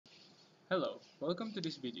Hello, welcome to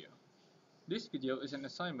this video. This video is an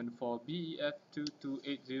assignment for BEF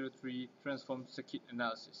 22803 Transform Circuit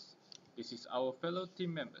Analysis. This is our fellow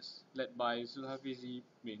team members, led by Zulhafidzi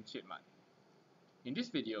bin Chitman. In this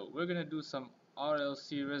video, we're going to do some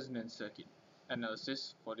RLC resonant circuit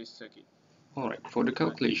analysis for this circuit. Alright, for the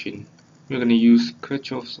calculation, we're going to use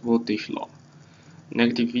Kirchhoff's voltage law.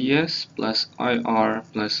 Negative Vs plus IR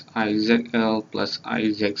plus IZL plus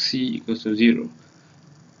IZC equals to 0.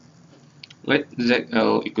 Let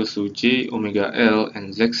ZL equals to J omega L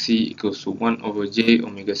and ZC equals to 1 over J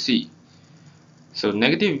omega C. So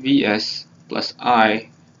negative Vs plus I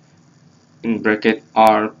in bracket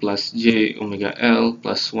R plus J omega L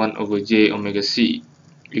plus 1 over J omega C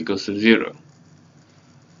equals to 0.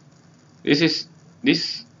 This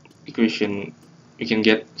equation we can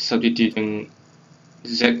get substituting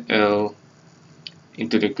ZL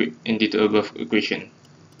into the above equation.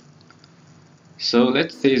 So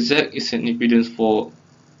let's say Z is an impedance for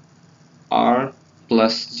R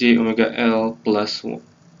plus J omega L plus 1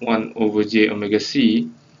 over J omega C,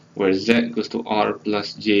 where Z goes to R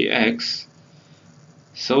plus JX.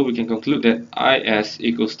 So we can conclude that IS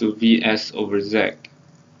equals to Vs over Z.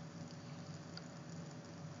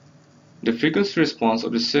 The frequency response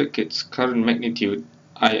of the circuit's current magnitude,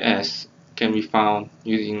 Is, can be found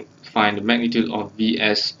using find the magnitude of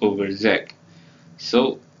Vs over Z.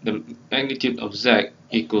 So the magnitude of Z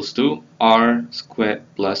equals to R squared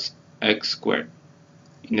plus X squared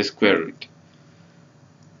in the square root.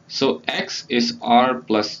 So X is R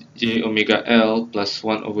plus J omega L plus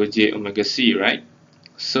 1 over J omega C, right?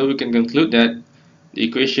 So we can conclude that the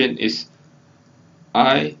equation is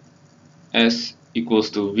Is equals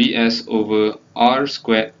to Vs over R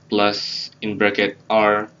squared plus in bracket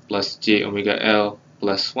R plus J omega L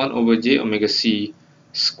plus 1 over J omega C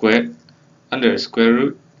squared under square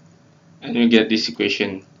root, and we get this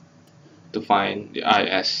equation to find the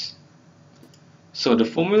Is. So the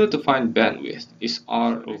formula to find bandwidth is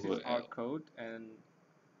R This over is our L. code, and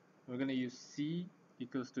we're going to use C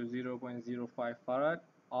equals to 0.05 farad,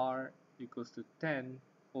 R equals to 10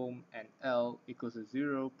 ohm, and L equals to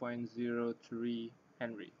 0.03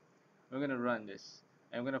 Henry. We're going to run this,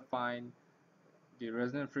 and we're going to find the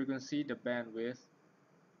resonant frequency, the bandwidth,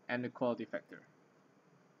 and the quality factor.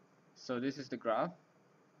 So this is the graph.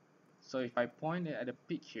 So if I point it at a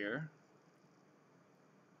peak here,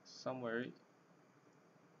 somewhere,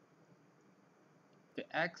 the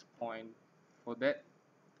X point for that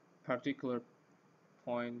particular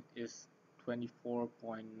point is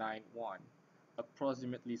 24.91,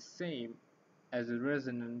 approximately same as the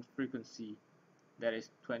resonant frequency, that is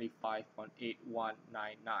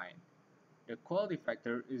 25.8199. The quality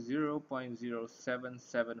factor is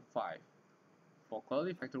 0.0775. For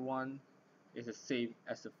quality factor 1 is the same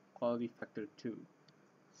as the quality factor 2.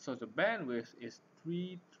 So the bandwidth is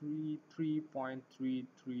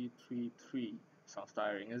 333.3333. Sounds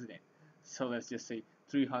tiring, isn't it? So let's just say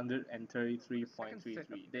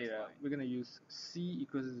 333.33 data. We're going to use C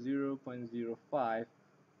equals 0.05,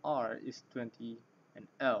 R is 20, and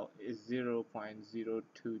L is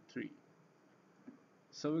 0.023.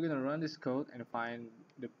 So we're going to run this code and find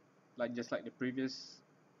the, just like the previous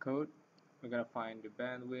code, we're going to find the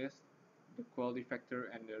bandwidth, the quality factor,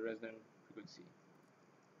 and the resonant frequency.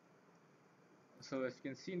 So as you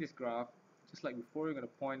can see in this graph, just like before, you're going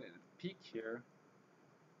to point at the peak here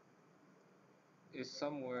is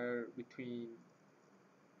somewhere between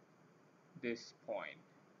this point.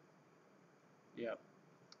 Yep.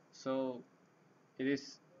 So it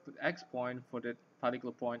is the X point for that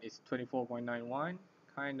particular point is 24.91,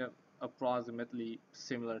 kind of approximately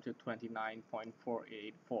similar to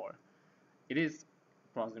 29.484. It is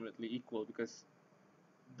approximately equal because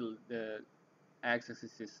the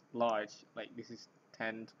x-axis is large, like this is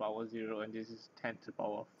 10 to the power 0 and this is 10 to the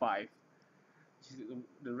power 5.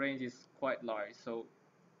 The range is quite large, so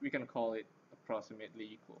we can call it approximately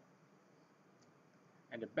equal.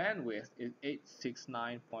 And the bandwidth is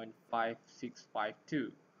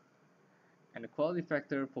 869.5652, and the quality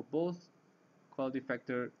factor for both quality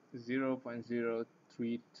factor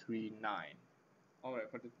 0.0339.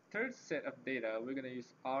 Alright, for the third set of data, we're going to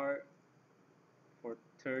use R for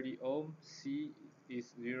 30 ohm, C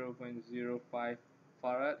is 0.05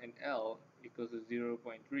 farad, and L equals to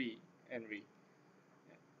 0.3 Henry.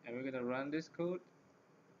 And we're going to run this code,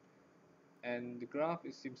 and the graph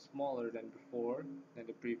seems smaller than before, than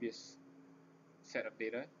the previous set of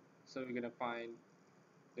data. So we're going to find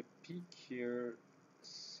the peak here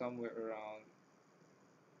somewhere around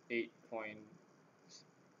 8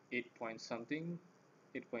 point something,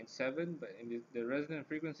 8.7, but in the resonant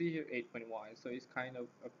frequency here 8.1, so it's kind of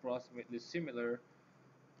approximately similar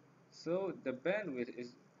So the bandwidth is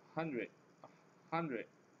 100,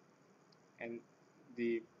 and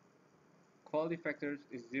the quality factor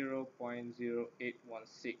is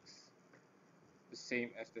 0.0816, the same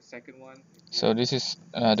as the second one. So this is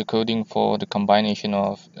the coding for the combination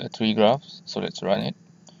of three graphs. So let's run it.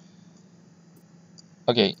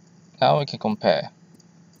 Okay, now we can compare.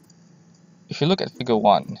 If you look at figure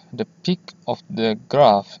 1, the peak of the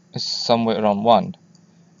graph is somewhere around 1.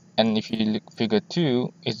 And if you look figure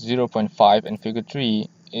 2, it's 0.5, and figure 3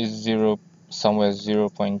 is somewhere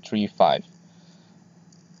 0.35.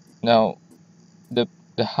 Now, the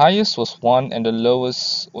highest was 1 and the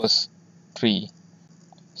lowest was 3.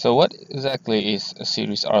 So what exactly is a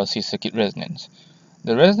series RLC circuit resonance?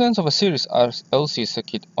 The resonance of a series RLC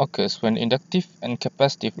circuit occurs when inductive and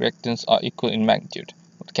capacitive reactance are equal in magnitude,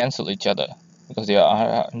 but cancel each other because they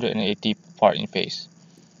are 180 apart in phase.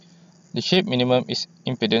 The shape minimum is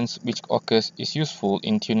impedance which occurs is useful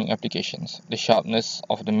in tuning applications. The sharpness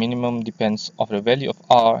of the minimum depends on the value of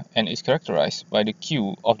R and is characterized by the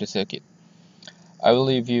Q of the circuit. I will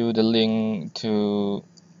leave you the link to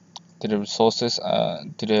the resources,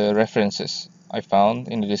 to the references I found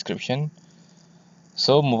in the description.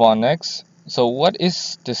 So move on next. So what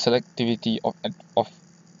is the selectivity of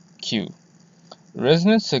Q?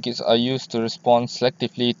 Resonant circuits are used to respond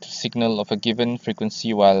selectively to signal of a given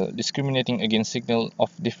frequency while discriminating against signal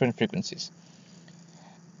of different frequencies.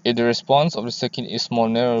 If the response of the circuit is more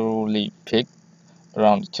narrowly picked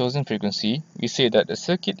around the chosen frequency, we say that the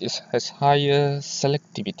circuit has higher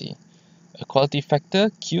selectivity. A quality factor,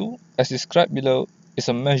 Q, as described below, is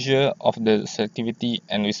a measure of the selectivity,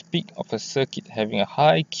 and we speak of a circuit having a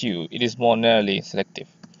high Q, it is more narrowly selective.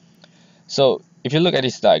 So, if you look at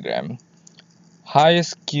this diagram,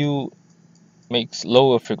 highest Q makes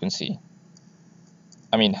lower frequency.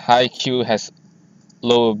 High Q has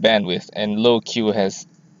lower bandwidth and low Q has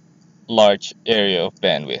large area of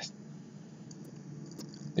bandwidth.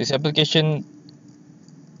 This application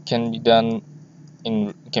can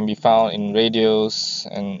be found in radios,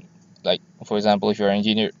 and like for example if you're an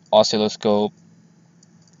engineer, oscilloscope.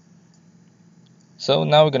 So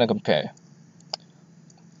now we're gonna compare.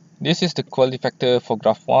 This is the quality factor for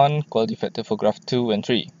graph 1, quality factor for graph 2 and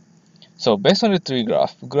 3. So based on the three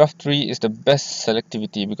graph 3 is the best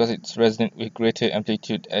selectivity because it's resonant with greater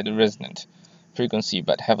amplitude at the resonant frequency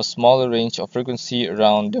but have a smaller range of frequency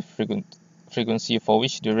around the frequency for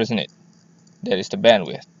which they resonate, that is the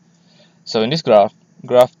bandwidth. So in this graph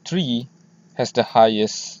 3 has the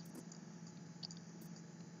highest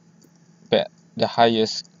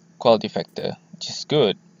quality factor, which is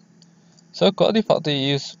good. So quality factor is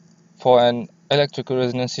used for an electrical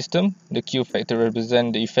resonance system. The Q factor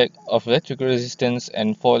represents the effect of electrical resistance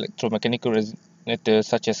and for electromechanical resonators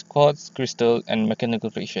such as quartz, crystal, and mechanical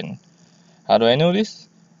friction. How do I know this?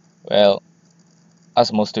 Well,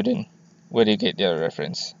 ask most students where they get their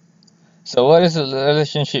reference. So what is the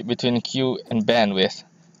relationship between Q and bandwidth?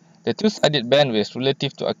 The two-sided bandwidth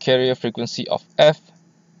relative to a carrier frequency of f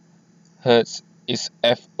Hz is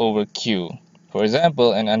f over q. For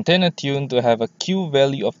example, an antenna tuned to have a Q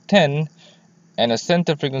value of 10 and a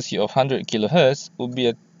center frequency of 100 kHz would be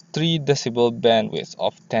a 3 decibel bandwidth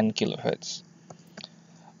of 10 kHz.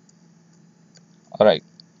 Alright,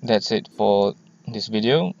 that's it for this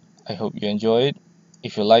video. I hope you enjoy it.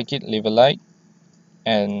 If you like it, leave a like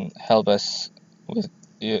and help us with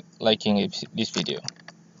liking this video.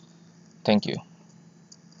 Thank you.